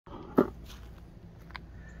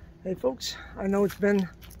Hey folks, I know it's been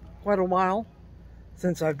quite a while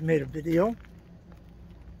since I've made a video,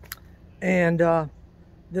 and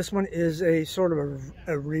this one is a sort of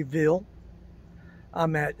a reveal.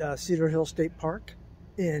 I'm at Cedar Hill State Park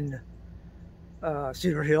in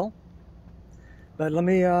Cedar Hill, but let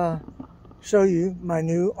me show you my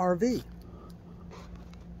new RV.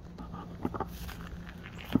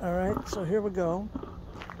 Alright, so here we go.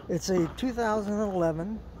 It's a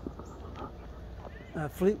 2011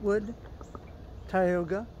 Fleetwood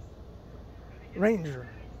Tioga Ranger.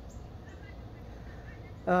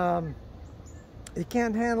 It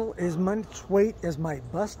can't handle as much weight as my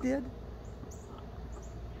bus did,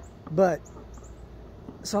 but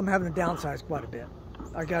so I'm having to downsize quite a bit.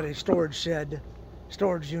 I got a storage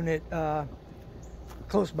unit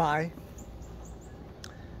close by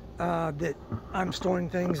that I'm storing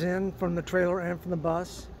things in from the trailer and from the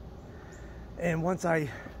bus. And once I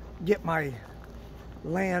get my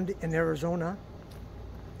land in Arizona,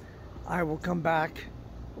 I will come back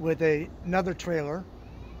with another trailer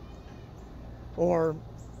or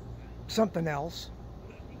something else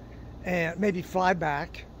and maybe fly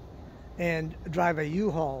back and drive a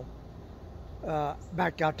U-Haul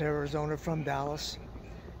back out to Arizona from Dallas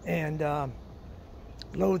and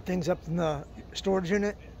load things up in the storage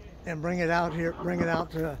unit and bring it out here, bring it out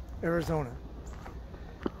to Arizona.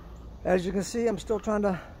 As you can see, I'm still trying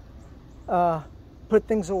to put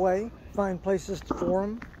things away, find places for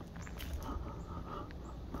them.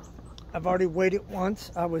 I've already weighed it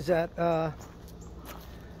once. I was at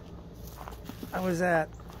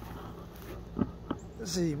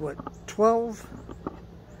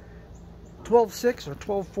 12.6 or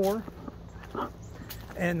 12.4,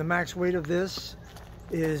 and the max weight of this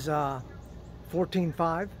is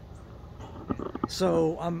 14.5.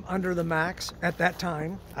 So I'm under the max at that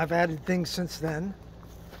time. I've added things since then.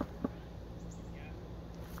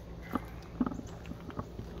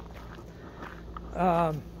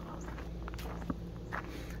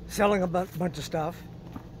 Selling a bunch of stuff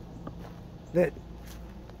that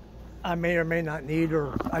I may or may not need,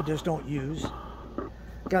 or I just don't use.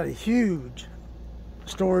 Got a huge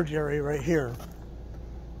storage area right here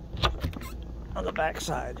on the back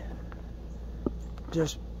side,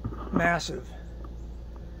 just massive.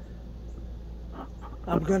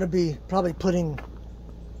 I'm going to be probably putting,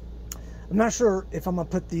 I'm not sure if I'm going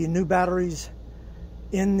to put the new batteries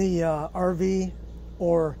in the RV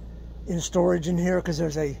or in storage in here, because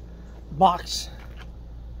there's a box,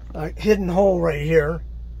 hidden hole right here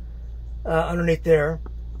underneath there,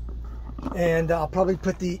 and I'll probably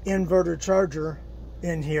put the inverter charger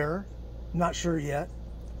in here. I'm not sure yet,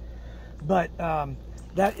 but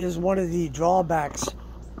that is one of the drawbacks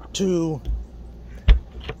to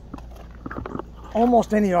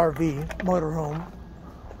almost any RV motorhome,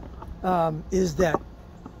 is that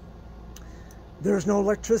there's no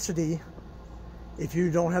electricity if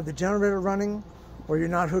you don't have the generator running or you're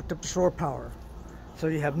not hooked up to shore power. So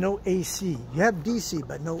you have no AC. You have DC,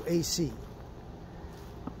 but no AC.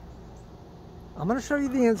 I'm going to show you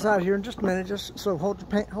the inside here in just a minute, just so hold your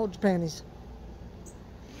panties.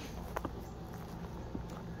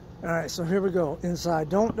 All right, so here we go inside.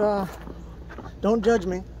 Don't judge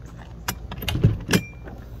me.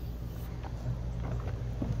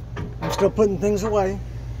 I'm still putting things away.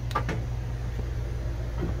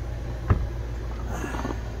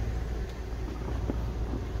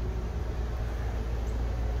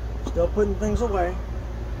 Still putting things away.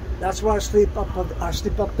 That's why I sleep up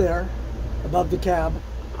there above the cab.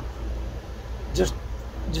 Just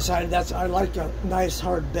decided I like a nice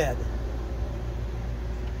hard bed.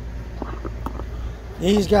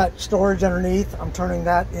 He's got storage underneath. I'm turning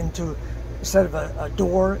that into, instead of a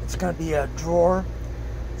door, it's going to be a drawer.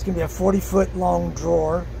 It's going to be a 40-foot long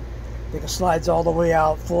drawer. I think it slides all the way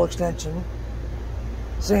out, full extension.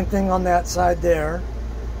 Same thing on that side there.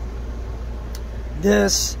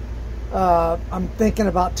 This, I'm thinking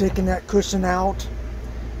about taking that cushion out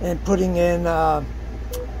and putting in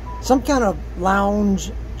some kind of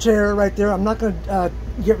lounge chair right there. I'm not going to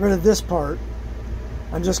get rid of this part.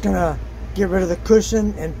 I'm just going to get rid of the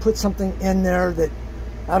cushion and put something in there that,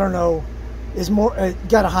 I don't know, is more,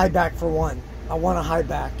 got a high back for one. I want a high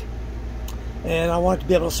back, and I want it to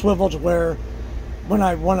be able to swivel to where when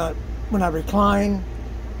I recline,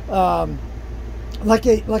 like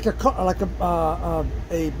a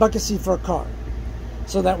bucket seat for a car.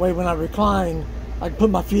 So that way when I recline, I can put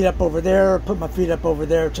my feet up over there, or put my feet up over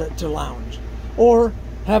there to lounge, or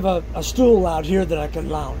have a stool out here that I can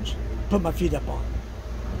lounge, put my feet up on.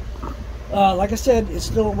 Like I said, it's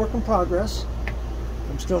still a work in progress.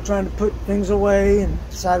 I'm still trying to put things away and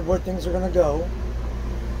decide where things are going to go.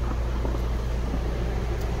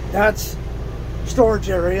 That's storage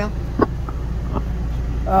area.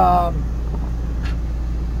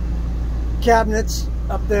 Cabinets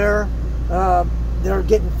up there, they're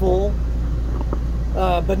getting full,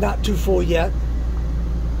 but not too full yet.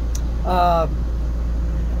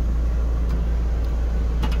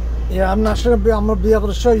 Yeah, I'm not sure I'm gonna be able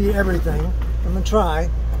to show you everything. I'm gonna try.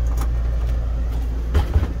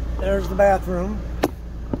 There's the bathroom.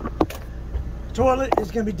 Toilet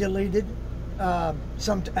is gonna be deleted at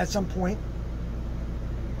some point.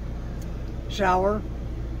 Shower,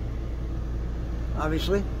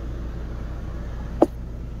 obviously.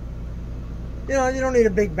 You know, you don't need a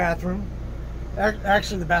big bathroom.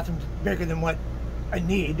 Actually, the bathroom's bigger than what I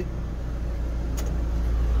need.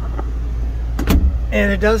 And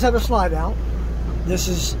it does have a slide out.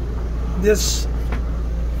 This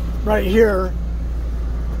right here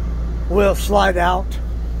will slide out.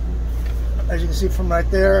 As you can see, from right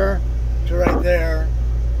there to right there,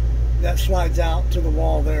 that slides out to the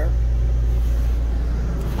wall there.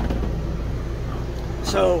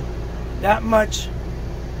 So that much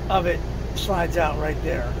of it slides out right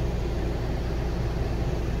there.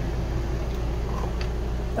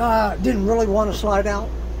 Didn't really want to slide out.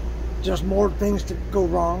 Just more things to go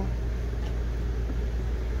wrong.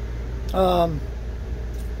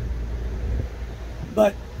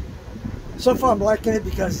 But so far I'm liking it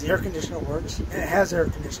because the air conditioner works. And it has air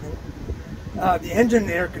conditioning. The engine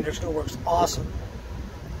air conditioner works awesome.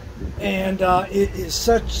 And it is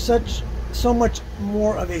so much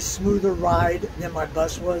more of a smoother ride than my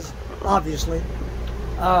bus was, obviously.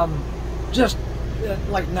 Just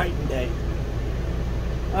like night and day.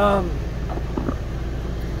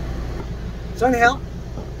 So anyhow,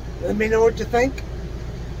 let me know what you think.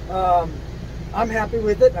 I'm happy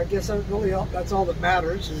with it. I guess that's all that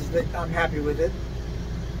matters, is that I'm happy with it.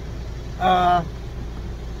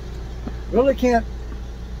 Really can't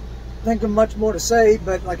think of much more to say,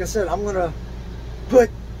 but like I said, I'm going to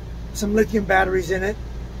put some lithium batteries in it.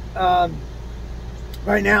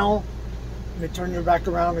 Right now, let me turn you back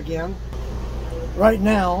around again. Right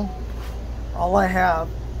now, all I have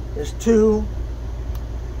is 2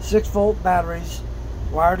 6-volt batteries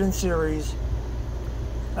wired in series.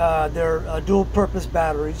 They're dual purpose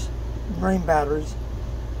batteries, marine batteries,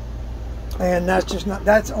 and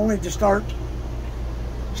that's only to start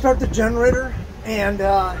the generator and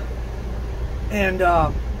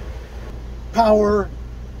power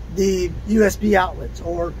the USB outlets,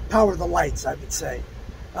 or power the lights, I would say.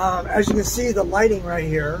 As you can see, the lighting right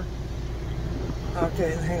here.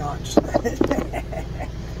 Okay, hang on just a minute.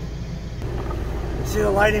 See the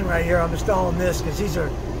lighting right here? I'm installing this because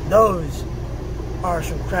those are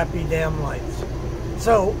some crappy damn lights.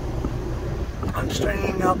 So I'm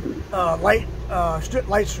straightening up light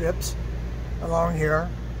strips along here,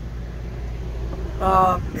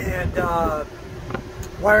 and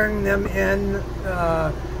wiring them in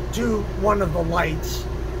to one of the lights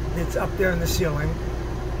that's up there in the ceiling.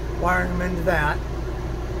 Wiring them into that.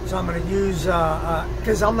 So I'm going to use,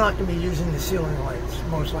 because I'm not going to be using the ceiling lights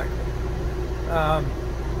most likely.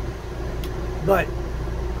 But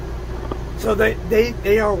so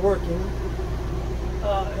they are working,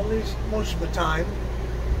 at least most of the time.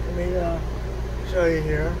 Let me show you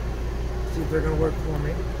here, see if they're going to work for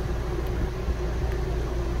me.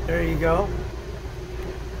 There you go.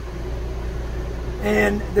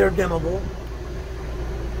 And they're dimmable.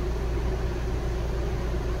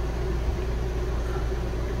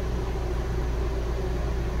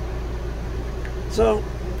 So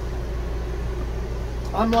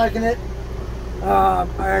I'm liking it. I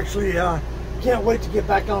actually can't wait to get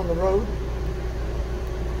back on the road.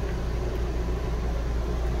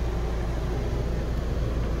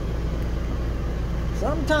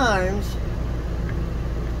 Sometimes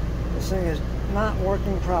this thing is not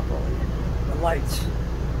working properly. The lights.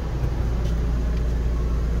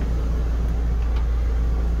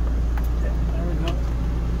 There we go.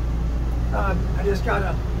 I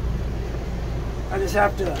just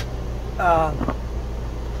have to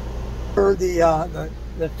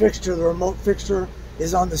the fixture, the remote fixture,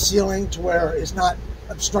 is on the ceiling to where it's not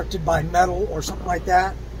obstructed by metal or something like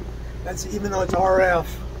that. That's, even though it's RF,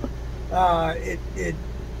 it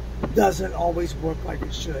doesn't always work like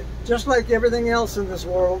it should. Just like everything else in this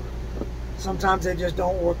world, sometimes they just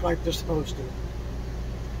don't work like they're supposed to.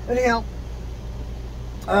 Anyhow,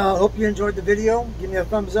 hope you enjoyed the video. Give me a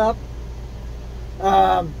thumbs up,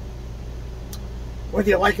 whether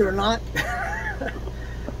you like it or not.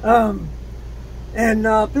 And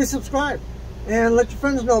please subscribe and let your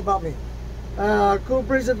friends know about me. Cool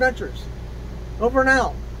Breeze Adventures. Over and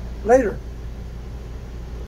out. Later.